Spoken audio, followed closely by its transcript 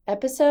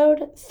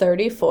Episode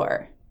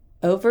 34,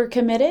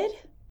 Overcommitted?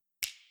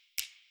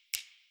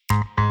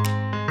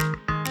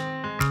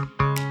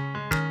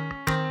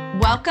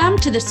 Welcome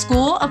to the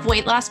School of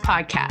Weight Loss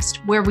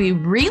podcast, where we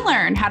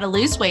relearn how to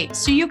lose weight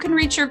so you can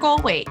reach your goal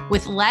weight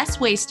with less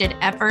wasted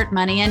effort,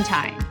 money, and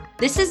time.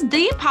 This is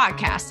the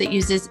podcast that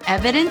uses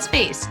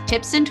evidence-based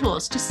tips and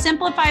tools to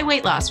simplify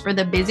weight loss for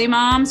the busy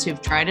moms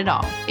who've tried it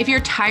all. If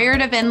you're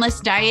tired of endless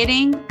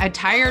dieting, a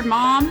tired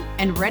mom,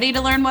 and ready to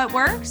learn what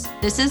works,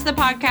 this is the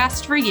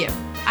podcast for you.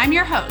 I'm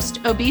your host,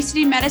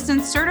 obesity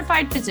medicine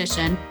certified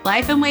physician,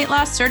 life and weight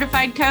loss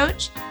certified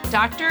coach,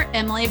 Dr.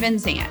 Emily Van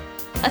Zandt.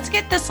 Let's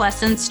get this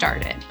lesson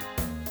started.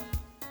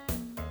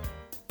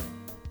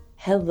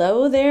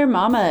 Hello there,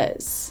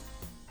 mamas.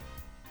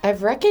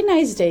 I've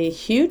recognized a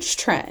huge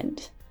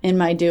trend in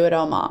my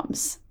do-it-all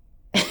moms.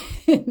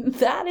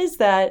 That is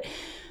that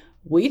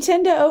we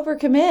tend to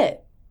overcommit,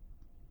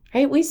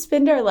 right? We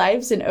spend our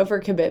lives in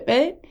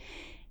overcommitment.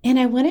 And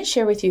I want to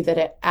share with you that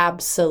it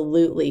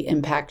absolutely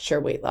impacts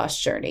your weight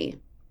loss journey,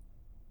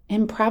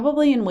 and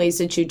probably in ways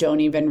that you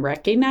don't even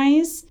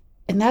recognize.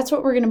 And that's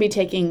what we're going to be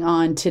taking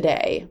on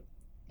today.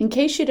 In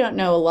case you don't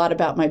know a lot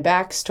about my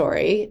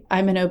backstory,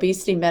 I'm an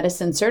obesity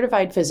medicine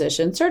certified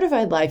physician,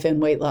 certified life and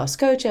weight loss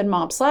coach, and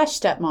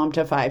mom/stepmom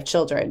to 5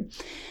 children.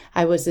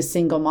 I was a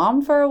single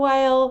mom for a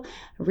while,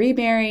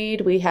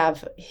 remarried. We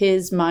have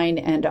his, mine,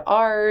 and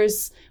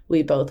ours.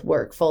 We both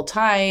work full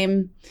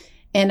time.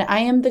 And I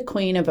am the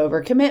queen of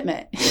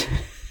overcommitment,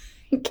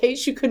 in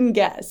case you couldn't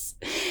guess.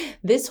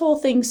 This whole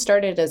thing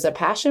started as a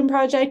passion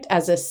project,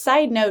 as a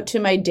side note to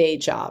my day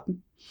job.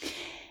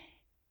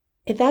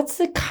 That's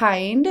the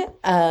kind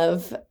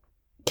of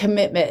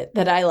commitment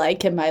that I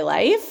like in my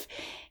life.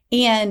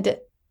 And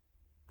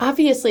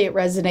obviously it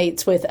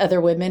resonates with other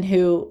women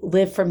who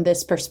live from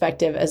this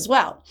perspective as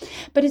well.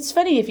 But it's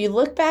funny, if you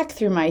look back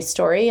through my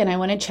story, and I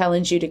want to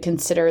challenge you to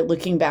consider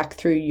looking back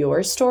through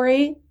your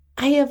story,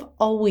 I have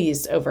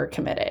always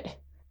overcommitted.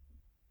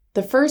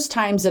 The first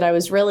times that I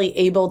was really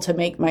able to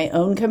make my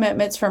own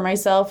commitments for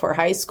myself were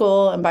high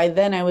school. And by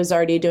then I was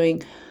already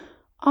doing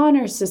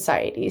honor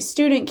society,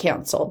 student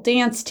council,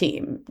 dance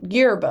team,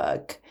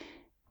 yearbook,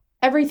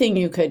 everything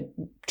you could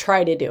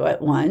try to do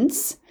at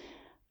once.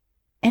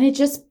 And it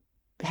just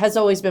has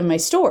always been my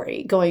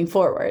story going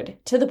forward,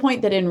 to the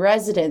point that in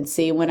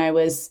residency, when I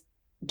was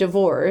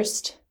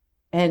divorced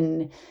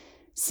and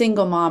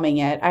single momming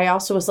it, I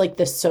also was like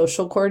the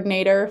social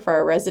coordinator for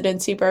our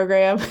residency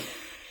program,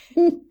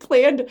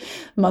 planned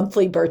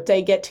monthly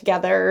birthday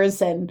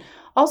get-togethers and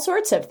all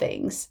sorts of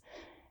things.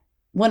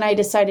 When I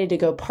decided to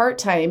go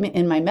part-time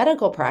in my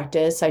medical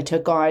practice, I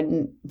took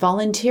on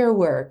volunteer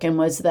work and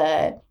was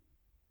the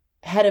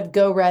head of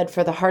Go Red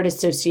for the Heart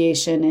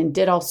Association and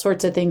did all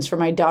sorts of things for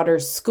my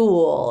daughter's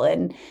school.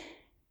 And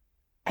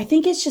I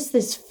think it's just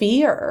this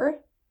fear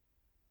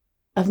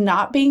of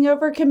not being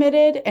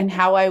overcommitted and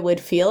how I would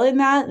feel in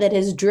that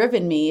has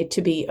driven me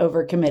to be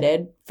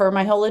overcommitted for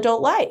my whole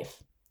adult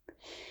life.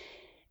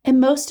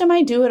 And most of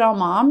my do-it-all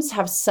moms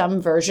have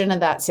some version of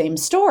that same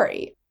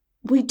story.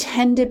 We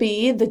tend to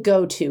be the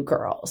go-to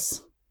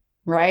girls,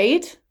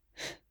 right?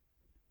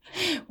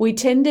 We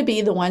tend to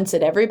be the ones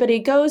that everybody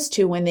goes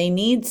to when they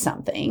need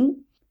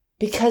something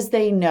because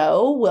they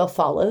know we'll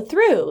follow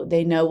through.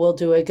 They know we'll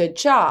do a good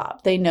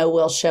job. They know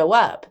we'll show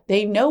up.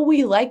 They know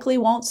we likely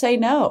won't say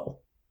no.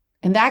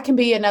 And that can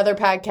be another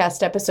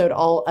podcast episode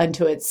all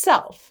unto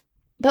itself.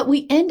 But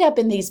we end up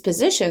in these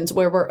positions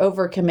where we're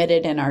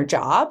overcommitted in our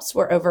jobs.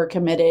 We're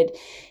overcommitted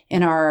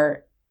in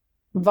our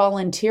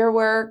volunteer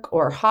work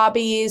or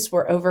hobbies.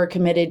 We're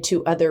overcommitted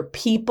to other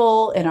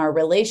people in our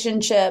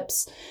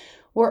relationships.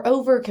 We're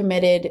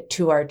overcommitted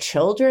to our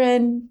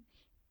children.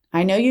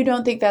 I know you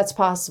don't think that's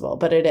possible,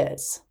 but it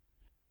is.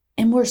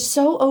 And we're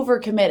so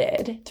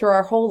overcommitted through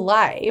our whole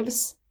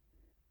lives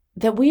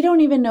that we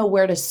don't even know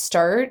where to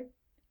start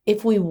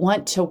if we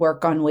want to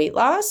work on weight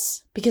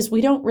loss, because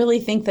we don't really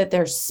think that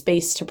there's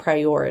space to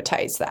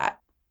prioritize that.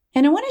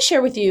 And I want to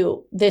share with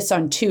you this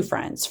on 2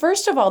 fronts.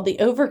 First of all, the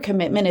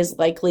overcommitment is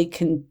likely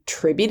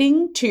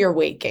contributing to your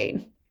weight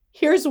gain.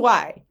 Here's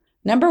why.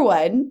 Number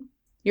 1,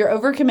 you're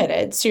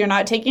overcommitted, so you're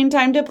not taking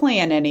time to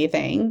plan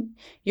anything.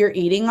 You're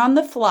eating on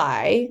the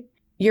fly.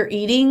 You're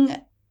eating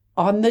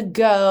on the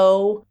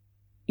go.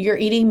 You're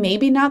eating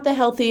maybe not the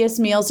healthiest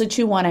meals that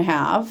you want to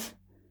have.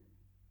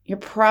 You're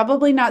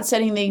probably not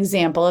setting the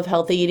example of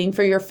healthy eating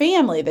for your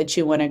family that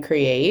you want to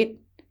create.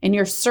 And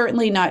you're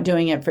certainly not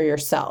doing it for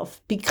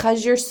yourself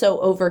because you're so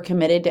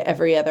overcommitted to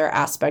every other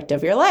aspect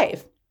of your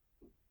life.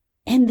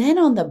 And then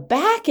on the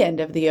back end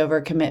of the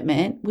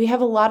overcommitment, we have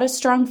a lot of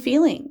strong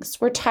feelings.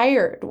 We're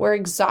tired. We're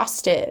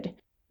exhausted.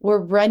 We're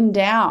run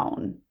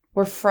down.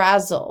 We're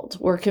frazzled.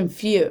 We're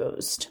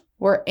confused.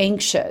 We're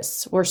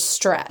anxious. We're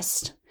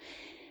stressed.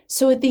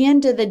 So at the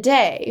end of the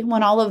day,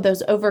 when all of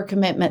those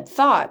overcommitment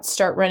thoughts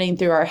start running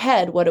through our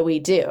head, what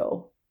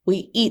do?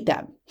 We eat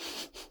them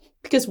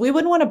because we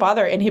wouldn't want to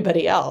bother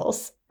anybody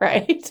else,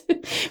 right?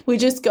 We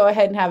just go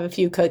ahead and have a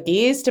few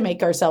cookies to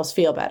make ourselves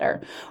feel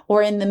better.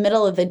 Or in the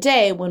middle of the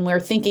day, when we're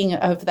thinking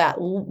of that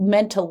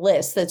mental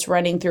list that's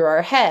running through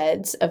our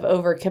heads of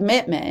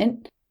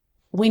overcommitment,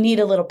 we need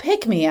a little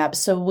pick-me-up.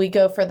 So we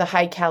go for the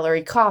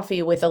high-calorie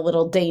coffee with a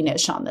little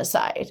Danish on the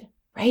side,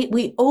 right?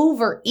 We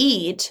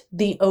overeat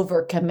the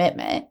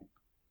overcommitment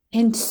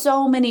in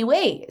so many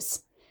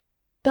ways.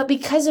 But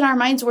because in our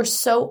minds we're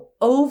so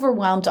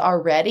overwhelmed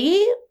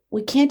already,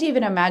 we can't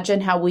even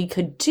imagine how we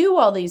could do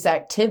all these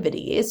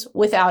activities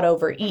without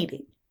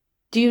overeating.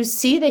 Do you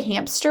see the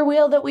hamster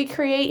wheel that we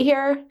create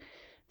here?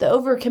 The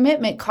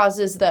overcommitment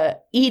causes the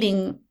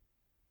eating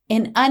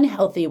in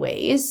unhealthy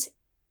ways.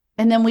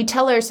 And then we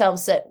tell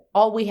ourselves that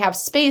all we have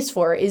space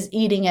for is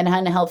eating in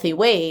unhealthy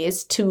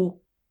ways to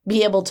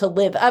be able to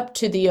live up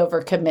to the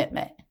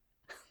overcommitment.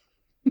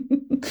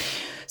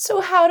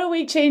 So how do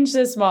we change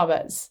this,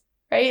 mamas?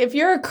 Right? If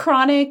you're a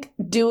chronic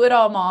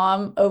do-it-all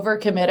mom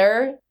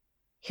overcommitter,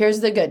 here's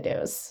the good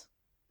news.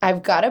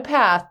 I've got a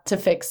path to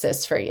fix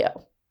this for you.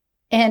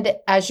 And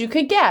as you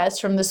could guess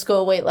from the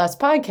School Weight Loss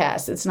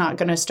podcast, it's not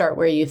going to start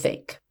where you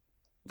think.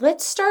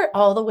 Let's start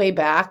all the way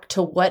back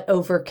to what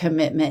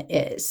overcommitment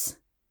is.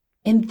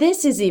 And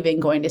this is even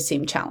going to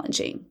seem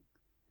challenging.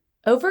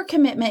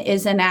 Overcommitment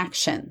is an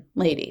action,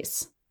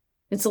 ladies.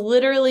 It's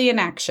literally an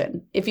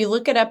action. If you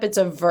look it up, it's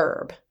a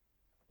verb.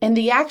 And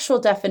the actual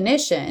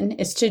definition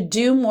is to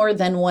do more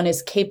than one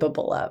is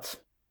capable of.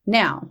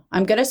 Now,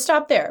 I'm going to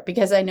stop there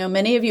because I know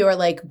many of you are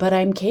like, but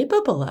I'm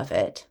capable of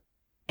it.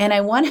 And I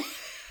want,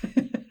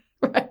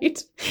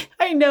 right?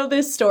 I know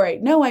this story.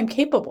 No, I'm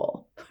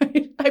capable.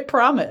 I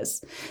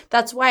promise.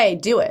 That's why I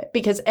do it,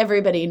 because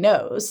everybody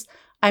knows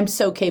I'm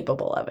so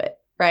capable of it,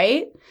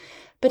 right?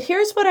 But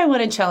here's what I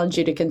want to challenge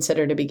you to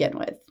consider to begin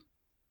with.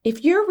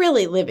 If you're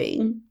really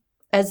living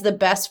as the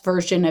best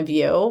version of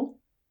you,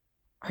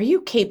 are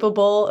you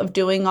capable of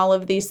doing all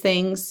of these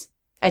things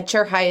at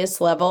your highest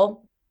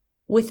level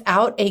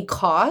without a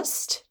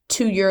cost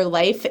to your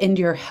life and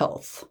your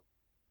health?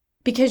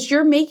 Because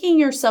you're making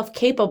yourself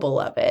capable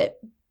of it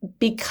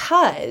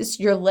because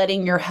you're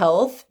letting your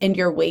health and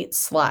your weight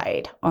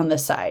slide on the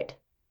side.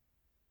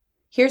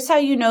 Here's how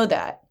you know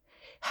that.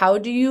 How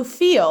do you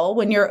feel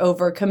when you're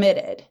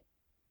overcommitted?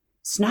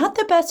 It's not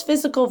the best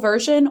physical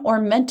version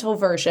or mental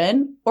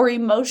version or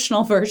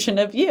emotional version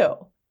of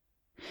you.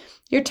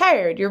 You're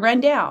tired, you're run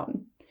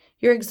down,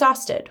 you're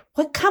exhausted.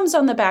 What comes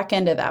on the back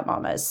end of that,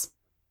 mamas?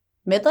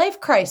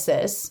 Midlife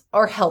crisis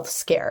or health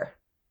scare.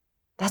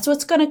 That's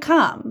what's going to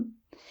come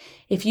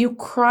if you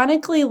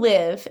chronically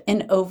live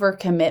in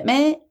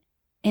overcommitment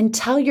and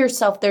tell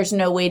yourself there's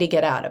no way to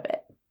get out of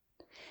it.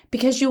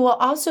 Because you will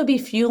also be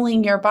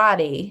fueling your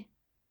body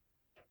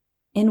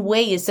in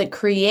ways that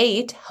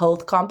create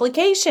health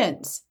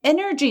complications,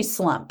 energy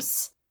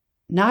slumps,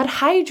 not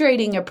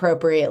hydrating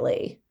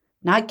appropriately,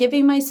 not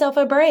giving myself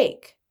a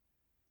break.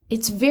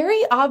 It's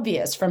very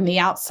obvious from the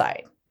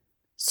outside.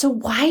 So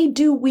why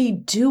do we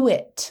do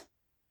it?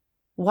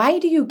 Why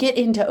do you get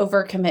into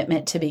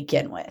overcommitment to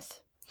begin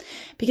with?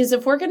 Because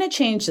if we're going to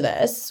change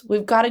this,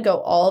 we've got to go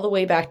all the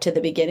way back to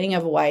the beginning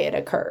of why it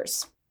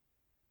occurs.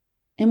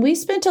 And we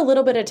spent a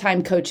little bit of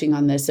time coaching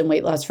on this in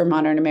Weight Loss for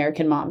Modern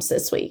American Moms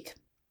this week.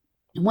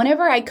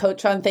 Whenever I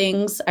coach on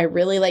things, I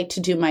really like to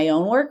do my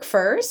own work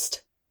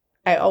first.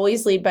 I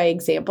always lead by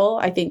example.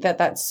 I think that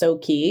that's so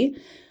key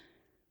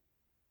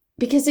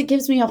because it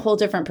gives me a whole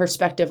different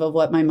perspective of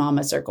what my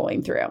mamas are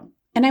going through.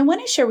 And I want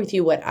to share with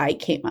you what I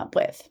came up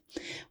with.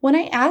 When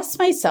I asked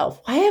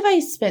myself, why have I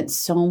spent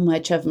so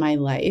much of my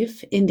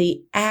life in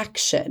the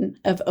action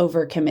of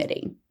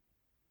overcommitting?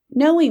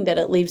 Knowing that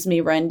it leaves me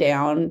run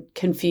down,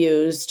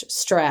 confused,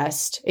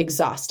 stressed,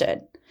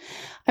 exhausted.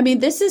 I mean,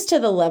 this is to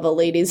the level,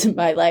 ladies, in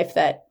my life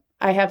that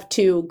I have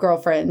two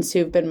girlfriends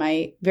who've been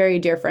my very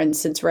dear friends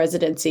since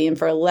residency. And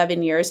for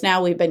 11 years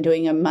now, we've been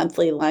doing a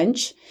monthly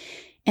lunch.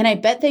 And I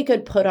bet they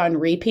could put on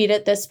repeat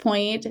at this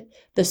point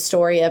the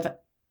story of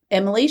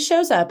Emily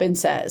shows up and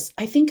says,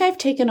 I think I've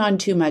taken on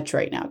too much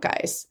right now,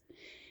 guys.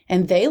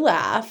 And they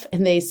laugh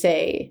and they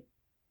say,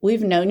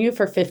 we've known you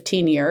for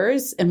 15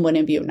 years and when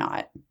have you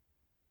not?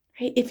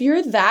 Right? If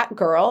you're that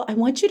girl, I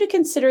want you to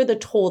consider the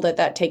toll that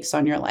that takes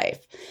on your life.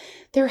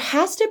 There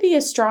has to be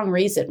a strong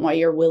reason why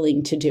you're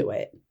willing to do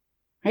it,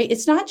 right?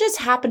 It's not just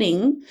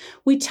happening.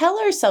 We tell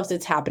ourselves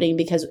it's happening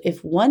because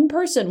if one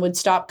person would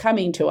stop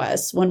coming to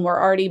us when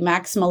we're already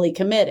maximally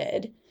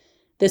committed,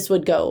 this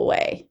would go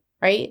away,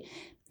 right?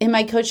 In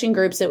my coaching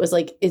groups, it was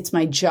like, it's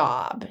my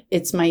job,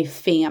 it's my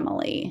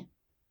family,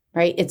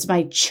 right? It's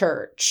my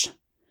church,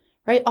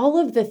 right? All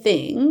of the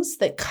things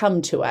that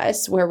come to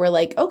us where we're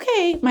like,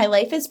 okay, my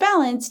life is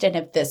balanced. And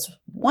if this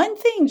one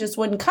thing just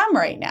wouldn't come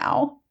right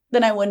now,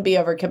 then I wouldn't be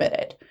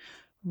overcommitted.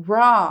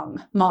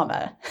 Wrong,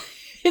 mama.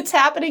 It's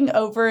happening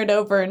over and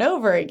over and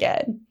over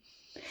again.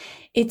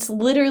 It's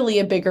literally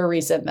a bigger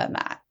reason than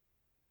that.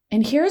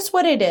 And here's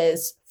what it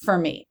is for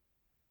me.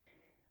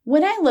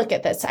 When I look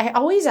at this, I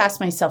always ask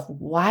myself,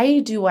 why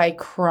do I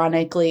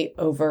chronically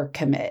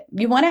overcommit?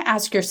 You want to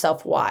ask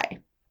yourself why.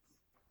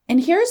 And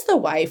here's the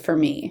why for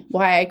me,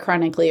 why I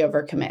chronically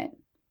overcommit.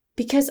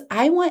 because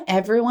I want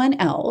everyone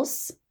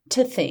else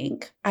to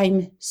think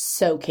I'm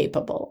so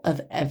capable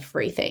of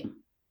everything.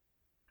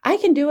 I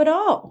can do it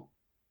all.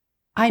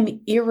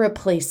 I'm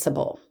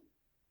irreplaceable.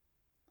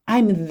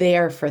 I'm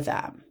there for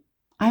them.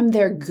 I'm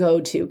their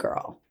go-to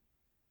girl.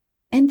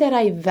 And that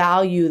I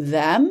value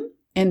them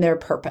and their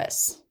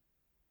purpose.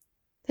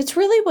 That's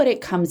really what it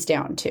comes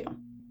down to.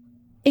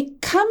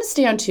 It comes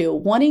down to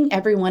wanting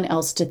everyone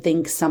else to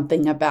think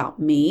something about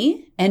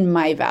me and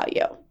my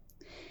value.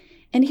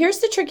 And here's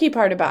the tricky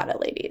part about it,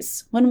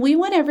 ladies. When we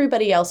want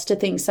everybody else to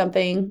think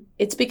something,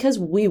 it's because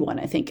we want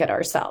to think it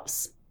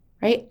ourselves,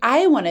 right?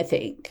 I want to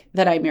think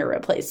that I'm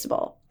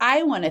irreplaceable.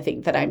 I want to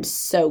think that I'm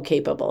so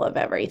capable of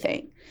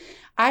everything.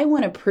 I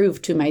want to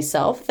prove to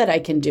myself that I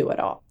can do it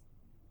all.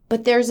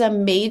 But there's a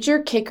major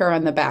kicker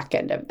on the back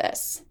end of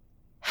this.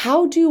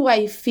 How do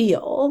I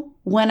feel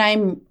when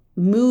I'm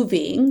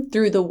moving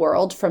through the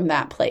world from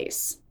that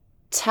place?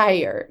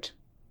 Tired,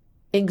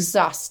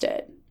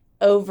 exhausted,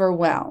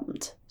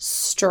 overwhelmed,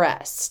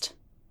 stressed,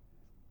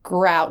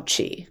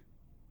 grouchy,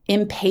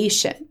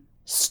 impatient,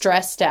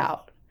 stressed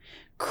out,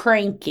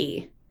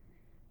 cranky,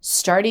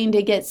 starting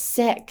to get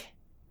sick,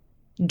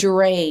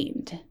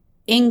 drained,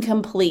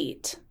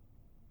 incomplete,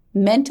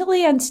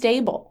 mentally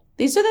unstable.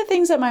 These are the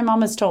things that my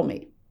mom has told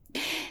me.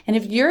 And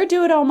if you're a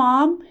do-it-all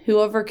mom who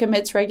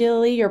overcommits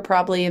regularly, you're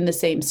probably in the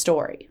same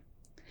story.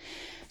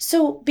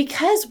 So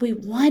because we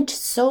want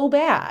so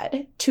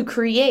bad to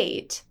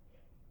create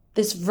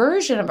this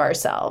version of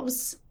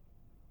ourselves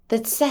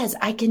that says,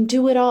 I can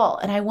do it all,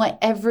 and I want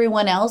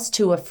everyone else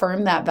to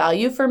affirm that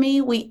value for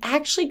me, we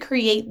actually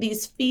create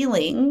these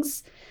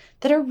feelings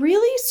that are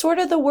really sort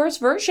of the worst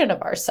version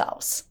of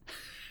ourselves.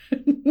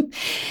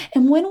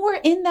 And when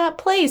we're in that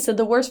place of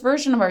the worst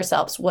version of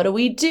ourselves, what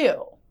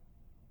do?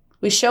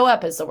 We show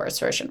up as the worst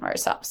version of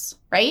ourselves,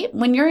 right?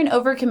 When you're in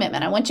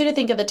overcommitment, I want you to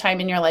think of the time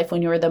in your life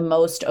when you were the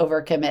most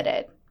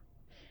overcommitted.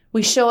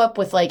 We show up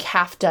with like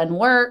half-done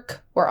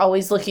work. We're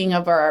always looking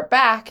over our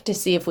back to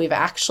see if we've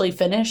actually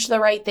finished the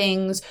right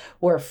things.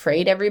 We're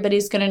afraid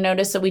everybody's going to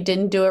notice that we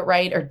didn't do it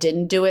right or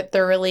didn't do it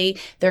thoroughly.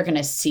 They're going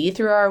to see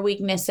through our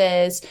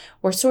weaknesses.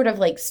 We're sort of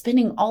like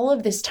spending all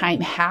of this time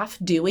half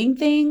doing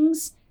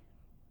things,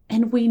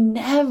 and we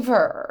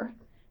never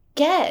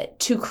get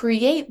to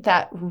create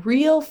that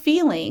real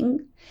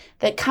feeling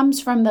that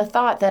comes from the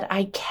thought that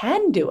I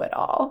can do it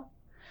all.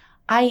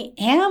 I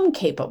am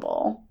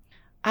capable.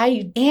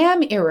 I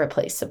am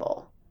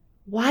irreplaceable.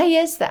 Why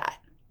is that?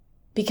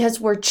 Because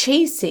we're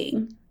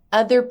chasing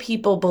other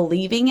people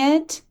believing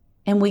it,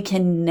 and we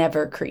can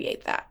never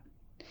create that.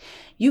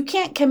 You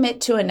can't commit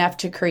to enough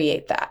to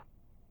create that.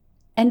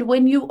 And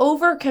when you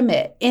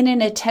overcommit in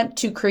an attempt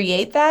to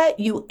create that,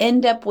 you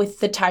end up with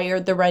the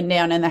tired, the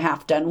rundown, and the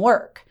half-done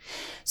work.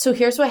 So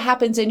here's what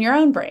happens in your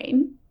own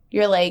brain.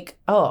 You're like,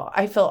 oh,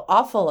 I feel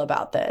awful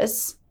about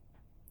this.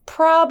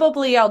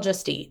 Probably I'll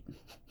just eat.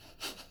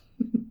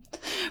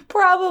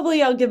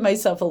 Probably I'll give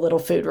myself a little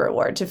food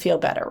reward to feel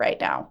better right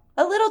now.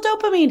 A little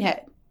dopamine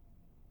hit.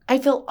 I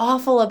feel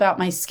awful about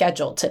my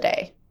schedule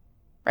today,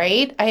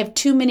 right? I have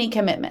too many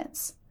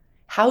commitments.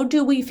 How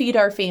do we feed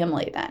our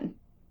family then?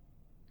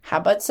 How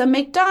about some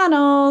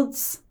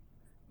McDonald's?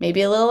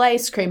 Maybe a little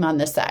ice cream on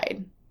the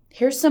side.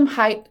 Here's some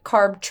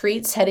high-carb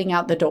treats heading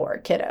out the door,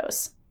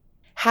 kiddos.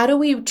 How do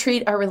we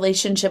treat our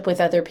relationship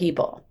with other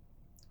people?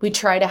 We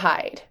try to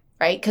hide,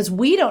 right? Because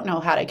we don't know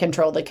how to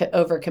control the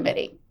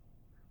overcommitting.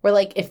 We're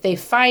like, if they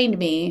find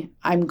me,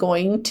 I'm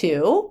going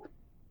to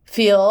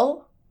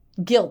feel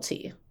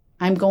guilty.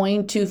 I'm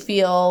going to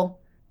feel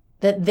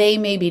that they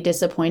may be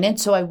disappointed,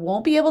 so I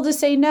won't be able to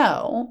say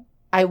no.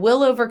 I will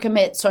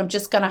overcommit, so I'm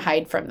just going to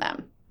hide from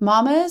them.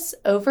 Mamas,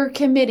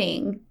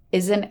 overcommitting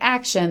is an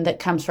action that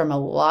comes from a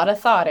lot of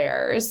thought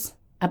errors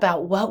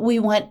about what we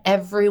want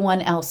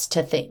everyone else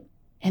to think.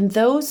 And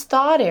those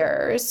thought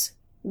errors,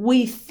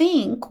 we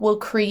think, will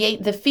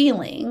create the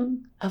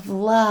feeling of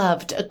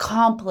loved,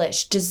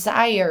 accomplished,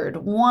 desired,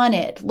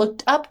 wanted,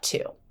 looked up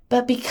to.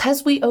 But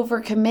because we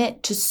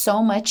overcommit to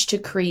so much to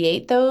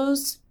create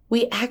those,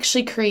 we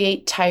actually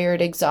create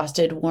tired,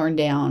 exhausted, worn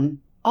down,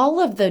 all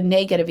of the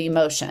negative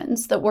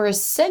emotions that we're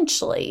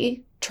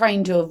essentially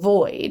trying to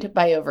avoid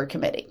by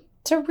overcommitting.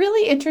 It's a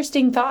really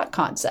interesting thought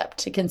concept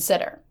to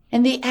consider.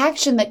 And the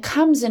action that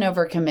comes in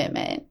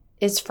overcommitment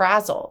is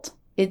frazzled.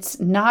 It's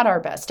not our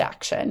best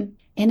action.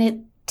 And it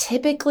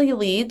typically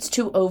leads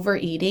to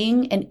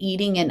overeating and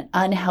eating in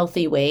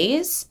unhealthy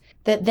ways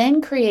that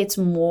then creates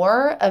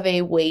more of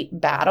a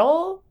weight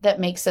battle that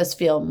makes us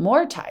feel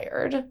more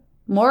tired,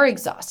 more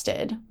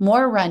exhausted,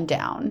 more run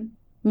down,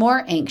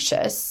 more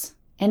anxious.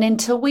 And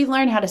until we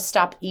learn how to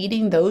stop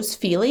eating those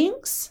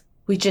feelings,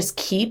 we just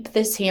keep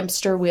this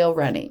hamster wheel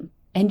running.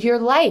 And your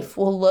life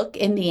will look,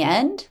 in the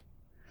end,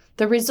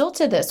 the result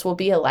of this will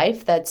be a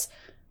life that's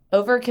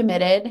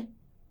overcommitted,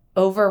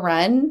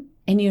 overrun,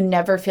 and you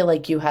never feel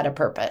like you had a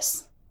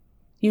purpose.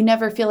 You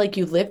never feel like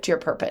you lived your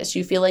purpose.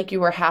 You feel like you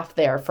were half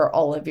there for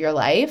all of your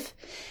life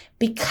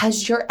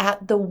because you're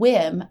at the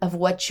whim of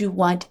what you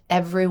want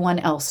everyone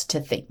else to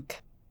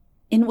think.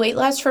 In Weight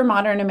Loss for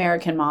Modern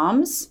American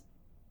Moms,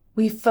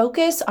 We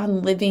focus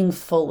on living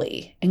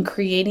fully and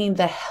creating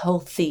the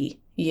healthy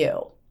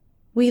you.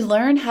 We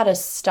learn how to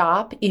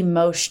stop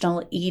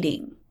emotional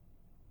eating.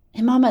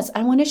 And mamas,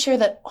 I want to share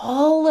that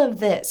all of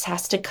this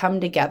has to come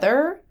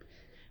together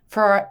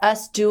for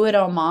us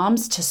do-it-all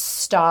moms to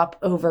stop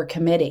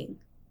overcommitting.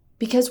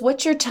 Because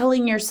what you're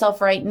telling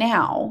yourself right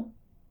now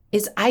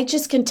is I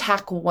just can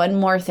tack one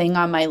more thing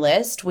on my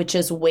list, which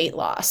is weight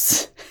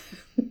loss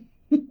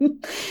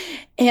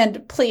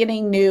and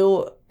planning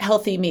new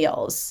healthy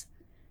meals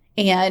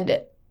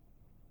and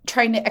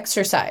trying to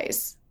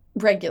exercise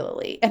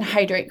regularly and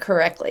hydrate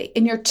correctly.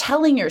 And you're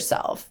telling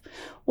yourself,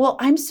 well,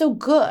 I'm so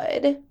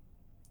good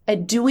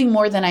at doing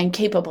more than I'm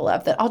capable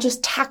of that I'll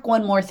just tack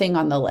one more thing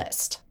on the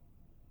list.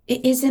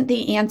 It isn't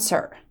the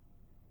answer.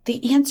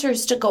 The answer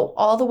is to go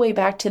all the way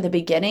back to the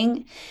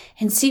beginning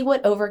and see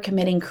what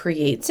overcommitting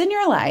creates in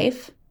your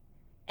life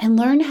and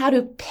learn how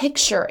to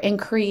picture and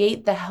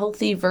create the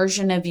healthy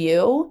version of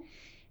you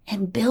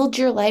and build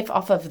your life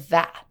off of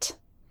that.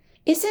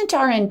 Isn't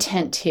our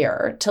intent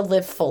here to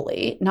live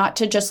fully, not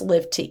to just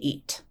live to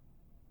eat?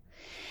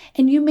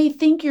 And you may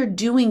think you're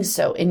doing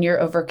so in your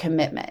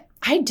overcommitment.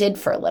 I did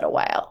for a little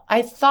while.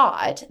 I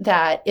thought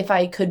that if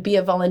I could be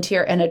a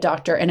volunteer and a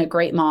doctor and a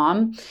great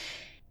mom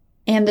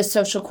and the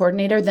social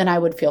coordinator, then I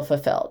would feel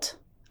fulfilled.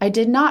 I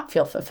did not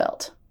feel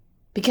fulfilled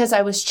because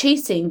I was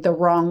chasing the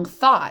wrong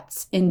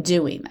thoughts in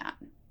doing that.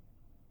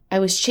 I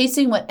was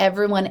chasing what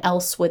everyone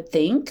else would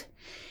think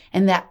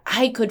and that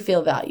I could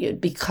feel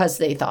valued because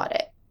they thought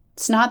it.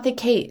 It's not the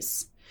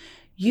case.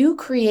 You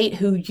create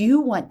who you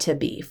want to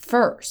be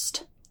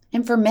first.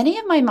 And for many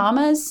of my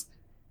mamas,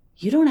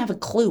 you don't have a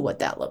clue what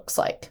that looks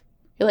like.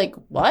 You're like,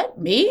 what?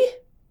 Me?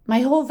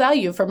 My whole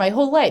value for my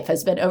whole life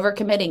has been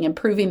overcommitting and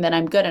proving that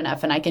I'm good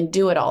enough and I can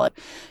do it all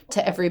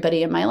to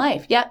everybody in my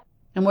life. Yep.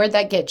 And where'd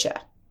that get you?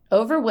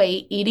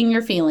 Overweight, eating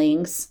your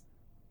feelings,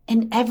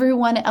 and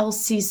everyone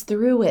else sees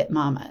through it,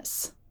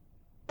 mamas.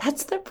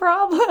 That's the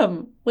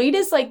problem. Weight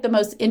is like the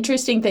most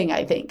interesting thing,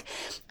 I think.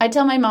 I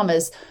tell my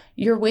mamas,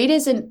 your weight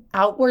is an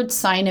outward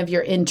sign of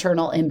your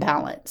internal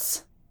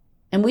imbalance.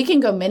 And we can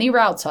go many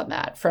routes on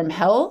that, from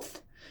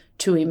health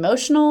to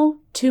emotional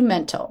to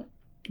mental.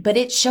 But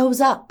it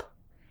shows up.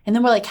 And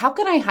then we're like, how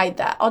can I hide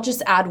that? I'll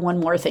just add one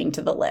more thing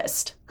to the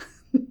list.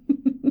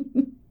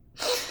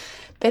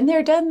 Been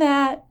there, done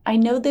that. I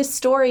know this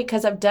story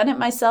because I've done it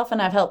myself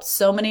and I've helped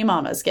so many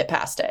mamas get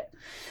past it.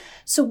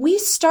 So we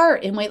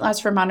start in Weight Loss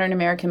for Modern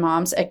American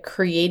Moms at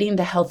creating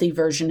the healthy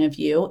version of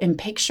you and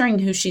picturing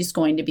who she's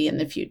going to be in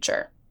the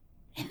future.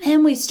 And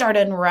then we start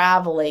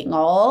unraveling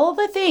all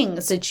the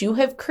things that you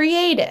have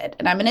created.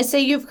 And I'm going to say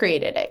you've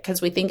created it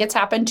because we think it's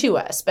happened to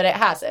us, but it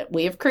hasn't.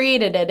 We have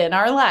created it in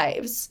our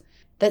lives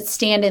that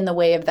stand in the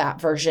way of that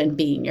version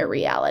being your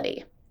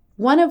reality.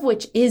 One of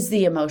which is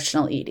the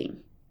emotional eating.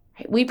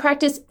 We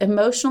practice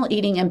emotional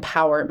eating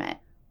empowerment.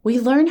 We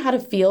learn how to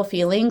feel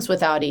feelings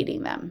without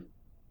eating them.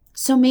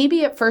 So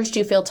maybe at first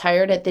you feel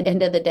tired at the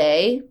end of the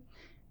day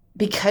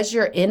because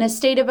you're in a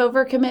state of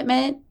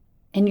overcommitment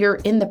and you're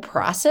in the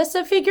process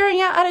of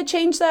figuring out how to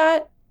change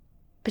that,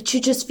 but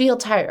you just feel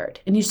tired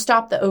and you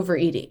stop the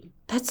overeating.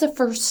 That's the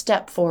first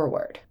step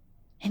forward.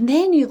 And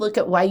then you look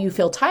at why you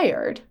feel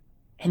tired,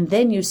 and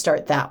then you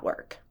start that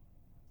work.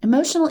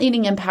 Emotional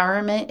eating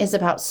empowerment is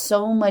about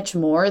so much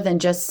more than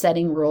just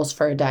setting rules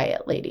for a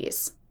diet,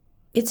 ladies.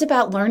 It's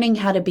about learning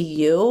how to be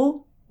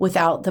you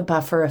without the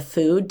buffer of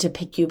food to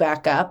pick you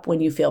back up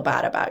when you feel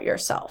bad about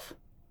yourself.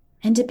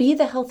 And to be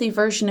the healthy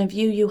version of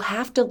you, you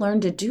have to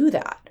learn to do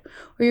that,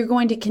 or you're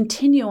going to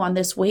continue on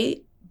this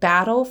weight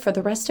battle for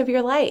the rest of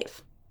your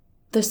life.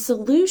 The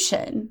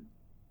solution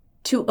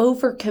to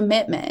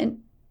overcommitment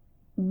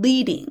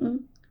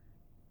leading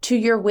to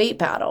your weight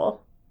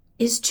battle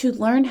is to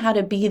learn how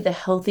to be the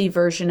healthy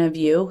version of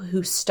you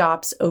who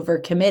stops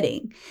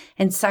overcommitting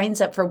and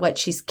signs up for what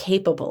she's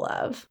capable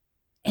of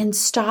and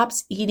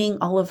stops eating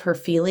all of her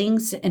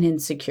feelings and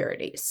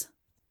insecurities.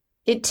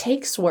 It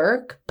takes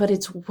work, but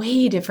it's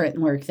way different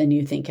work than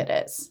you think it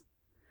is.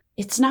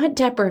 It's not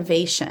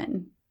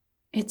deprivation.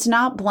 It's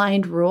not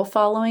blind rule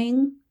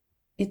following.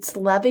 It's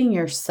loving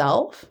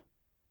yourself,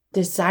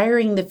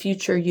 desiring the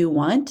future you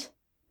want,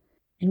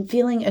 and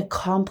feeling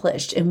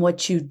accomplished in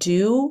what you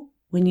do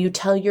when you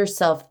tell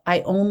yourself,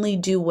 I only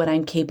do what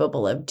I'm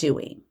capable of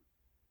doing.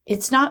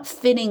 It's not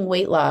fitting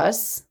weight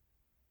loss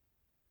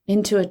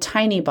into a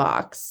tiny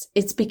box.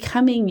 It's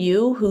becoming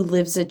you who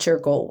lives at your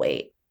goal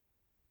weight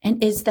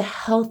and is the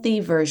healthy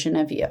version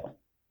of you.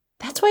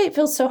 That's why it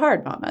feels so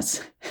hard,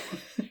 mamas,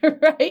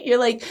 right? You're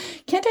like,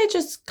 can't I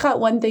just cut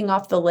one thing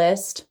off the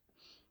list?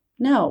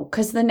 No,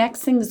 because the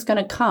next thing is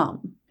going to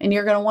come and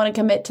you're going to want to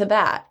commit to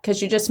that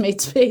because you just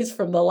made space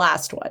from the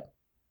last one.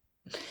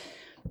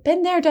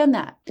 Been there, done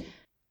that.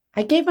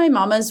 I gave my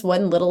mamas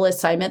one little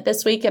assignment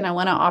this week, and I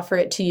want to offer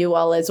it to you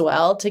all as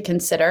well to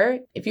consider.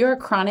 If you're a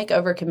chronic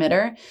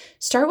overcommitter,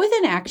 start with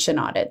an action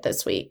audit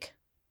this week.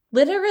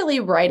 Literally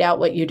write out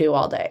what you do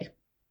all day.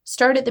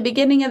 Start at the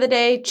beginning of the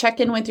day, check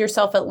in with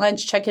yourself at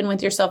lunch, check in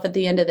with yourself at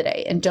the end of the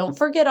day. And don't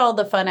forget all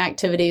the fun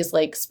activities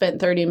like spent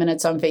 30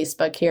 minutes on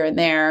Facebook here and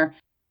there.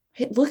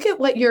 Look at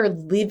what you're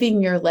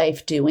living your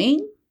life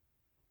doing,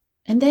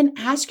 and then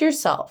ask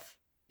yourself,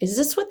 is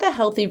this what the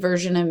healthy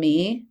version of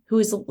me, who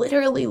is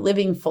literally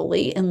living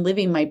fully and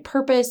living my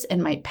purpose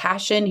and my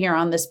passion here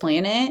on this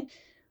planet,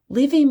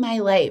 living my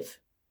life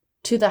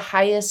to the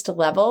highest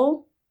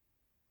level,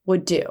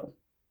 would do?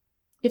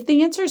 If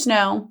the answer is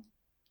no,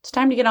 it's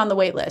time to get on the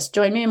wait list.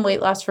 Join me in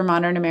Weight Loss for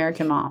Modern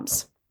American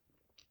Moms.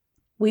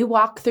 We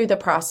walk through the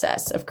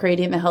process of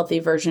creating the healthy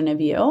version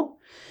of you.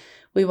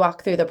 We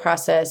walk through the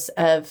process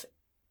of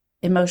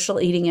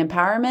emotional eating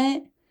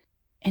empowerment,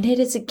 and it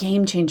is a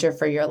game changer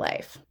for your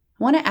life.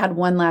 I want to add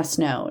one last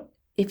note.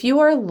 If you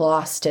are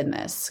lost in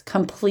this,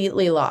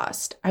 completely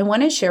lost, I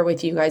want to share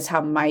with you guys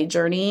how my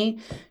journey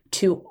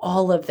to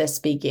all of this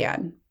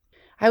began.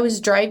 I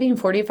was driving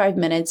 45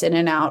 minutes in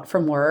and out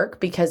from work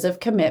because of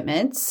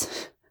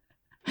commitments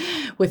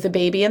with a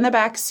baby in the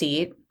back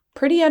seat,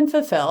 pretty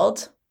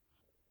unfulfilled,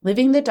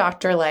 living the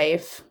doctor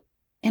life.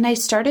 And I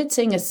started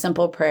saying a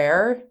simple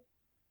prayer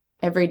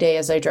every day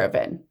as I drove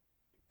in.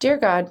 Dear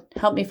God,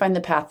 help me find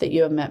the path that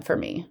you have meant for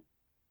me.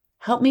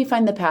 Help me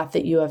find the path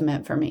that you have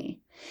meant for me.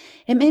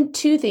 It meant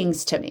two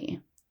things to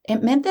me.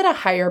 It meant that a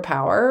higher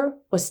power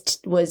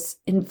was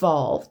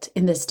involved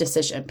in this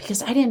decision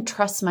because I didn't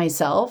trust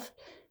myself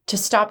to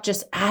stop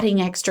just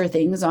adding extra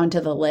things onto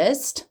the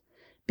list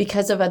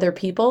because of other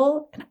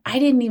people. And I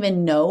didn't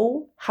even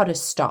know how to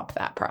stop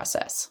that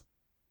process.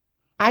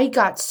 I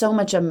got so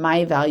much of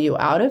my value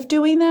out of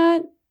doing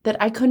that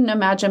I couldn't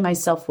imagine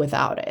myself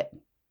without it.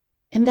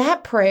 And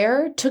that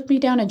prayer took me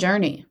down a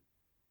journey.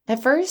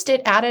 At first,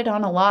 it added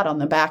on a lot on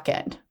the back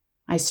end.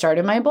 I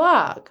started my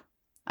blog.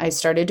 I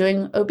started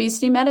doing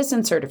obesity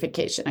medicine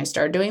certification. I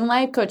started doing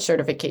life coach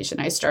certification.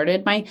 I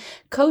started my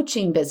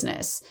coaching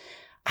business.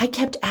 I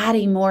kept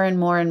adding more and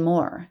more and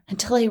more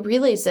until I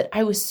realized that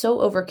I was so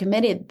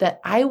overcommitted that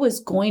I was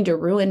going to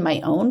ruin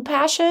my own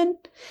passion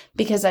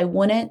because I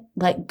wouldn't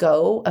let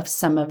go of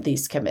some of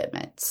these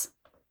commitments.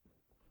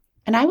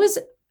 And I was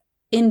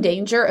in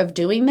danger of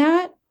doing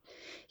that,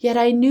 yet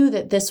I knew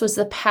that this was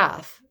the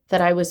path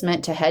that I was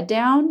meant to head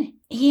down,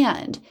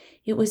 and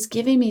it was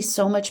giving me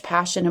so much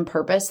passion and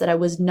purpose that I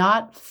was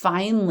not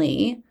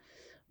finally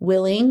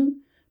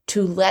willing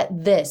to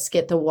let this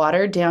get the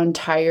watered down,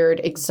 tired,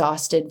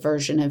 exhausted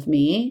version of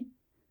me.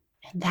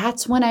 And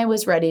that's when I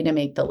was ready to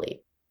make the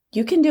leap.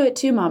 You can do it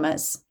too,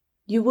 mamas.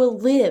 You will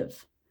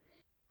live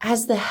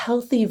as the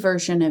healthy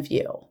version of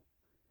you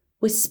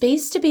with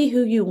space to be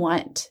who you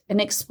want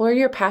and explore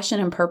your passion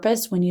and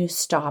purpose when you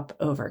stop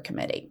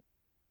overcommitting.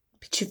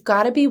 But you've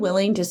got to be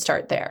willing to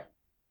start there.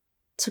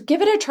 So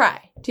give it a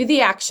try. Do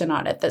the action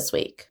on it this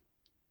week.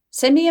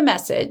 Send me a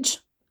message.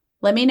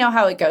 Let me know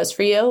how it goes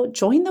for you.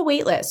 Join the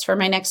waitlist for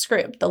my next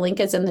group. The link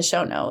is in the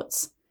show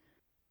notes.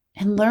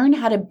 And learn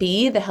how to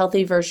be the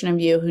healthy version of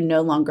you who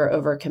no longer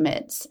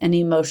overcommits and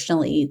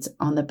emotionally eats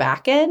on the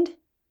back end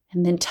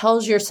and then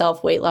tells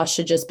yourself weight loss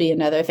should just be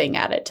another thing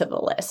added to the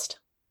list.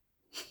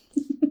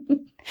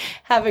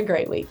 Have a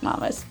great week,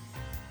 mamas.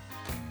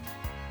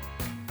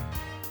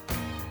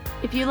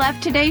 If you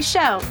loved today's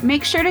show,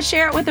 make sure to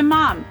share it with a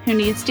mom who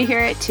needs to hear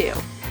it too.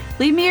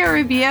 Leave me a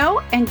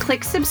review and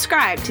click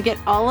subscribe to get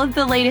all of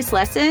the latest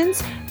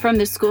lessons from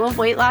the School of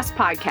Weight Loss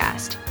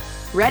podcast.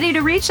 Ready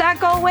to reach that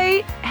goal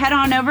weight? Head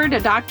on over to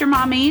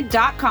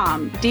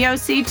drmommy.com,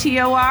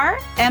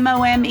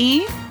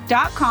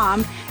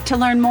 DoctorMome.com to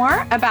learn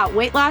more about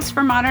Weight Loss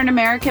for Modern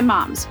American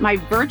Moms, my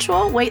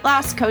virtual weight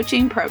loss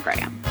coaching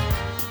program.